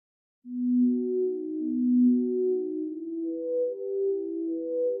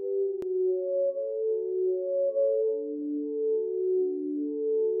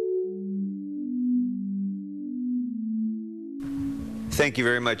Thank you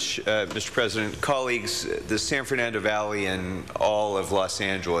very much, Mr. President. Colleagues, the San Fernando Valley and all of Los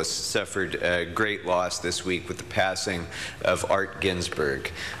Angeles suffered a great loss this week with the passing of Art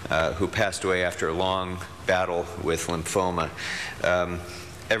Ginsburg, who passed away after a long battle with lymphoma.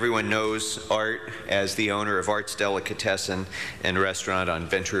 Everyone knows Art as the owner of Art's Delicatessen and Restaurant on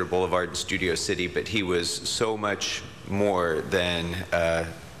Ventura Boulevard in Studio City, but he was so much more than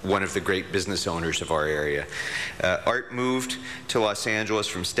one of the great business owners of our area. Art moved to Los Angeles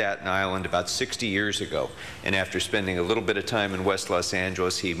from Staten Island about 60 years ago, and after spending a little bit of time in West Los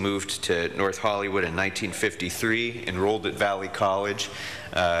Angeles, he moved to North Hollywood in 1953, enrolled at Valley College,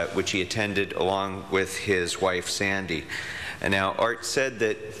 which he attended along with his wife Sandy. And now, Art said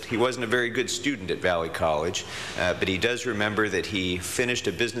that he wasn't a very good student at Valley College, but he does remember that he finished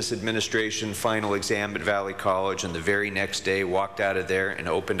a business administration final exam at Valley College, and the very next day walked out of there and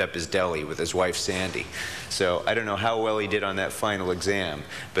opened up his deli with his wife Sandy. So I don't know how well he did on that final exam,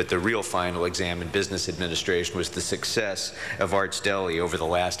 but the real final exam in business administration was the success of Art's Deli over the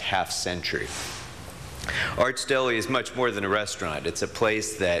last half-century. Art's Deli is much more than a restaurant. It's a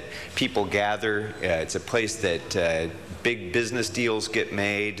place that people gather. It's a place that big business deals get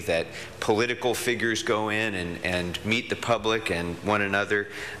made, that political figures go in and meet the public and one another.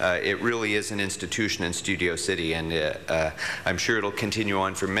 It really is an institution in Studio City, and I'm sure it'll continue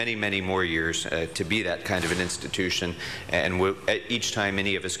on for many, many more years to be that kind of an institution. And each time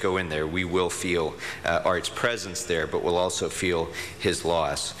any of us go in there, we will feel Art's presence there, but we'll also feel his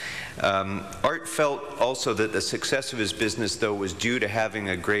loss. Art felt also that the success of his business, though, was due to having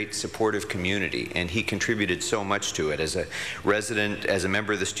a great supportive community, and he contributed so much to it. As a resident, as a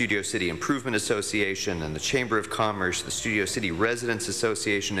member of the Studio City Improvement Association and the Chamber of Commerce, the Studio City Residents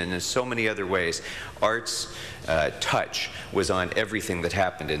Association, and in so many other ways, Art's touch was on everything that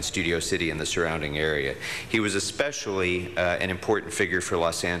happened in Studio City and the surrounding area. He was especially an important figure for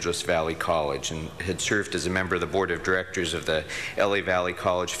Los Angeles Valley College, and had served as a member of the board of directors of the LA Valley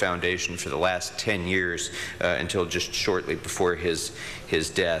College Foundation for the last 10 years until just shortly before his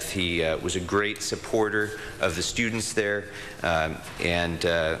death. He was a great supporter of the students there and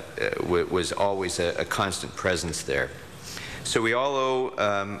was always a constant presence there. So we all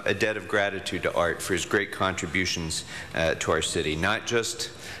owe a debt of gratitude to Art for his great contributions to our city, not just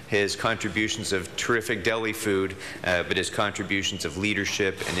his contributions of terrific deli food, but his contributions of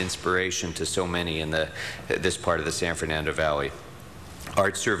leadership and inspiration to so many in this part of the San Fernando Valley.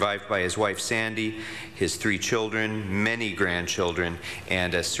 Art survived by his wife Sandy, his 3 children, many grandchildren,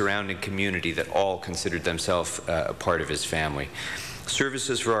 and a surrounding community that all considered themselves a part of his family.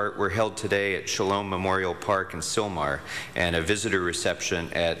 Services for Art were held today at Shalom Memorial Park in Sylmar, and a visitor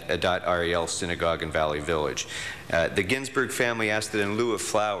reception at Adat Ariel Synagogue in Valley Village. The Ginsburg family asked that in lieu of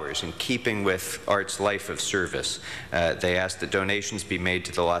flowers, in keeping with Art's life of service, they asked that donations be made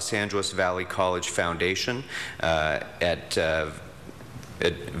to the Los Angeles Valley College Foundation at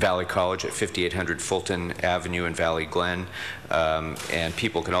Valley College at 5800 Fulton Avenue in Valley Glen, and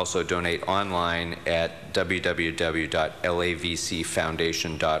people can also donate online at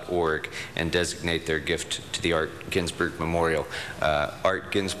www.lavcfoundation.org and designate their gift to the Art Ginsburg Memorial.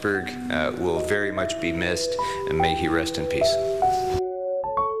 Art Ginsburg will very much be missed, and may he rest in peace.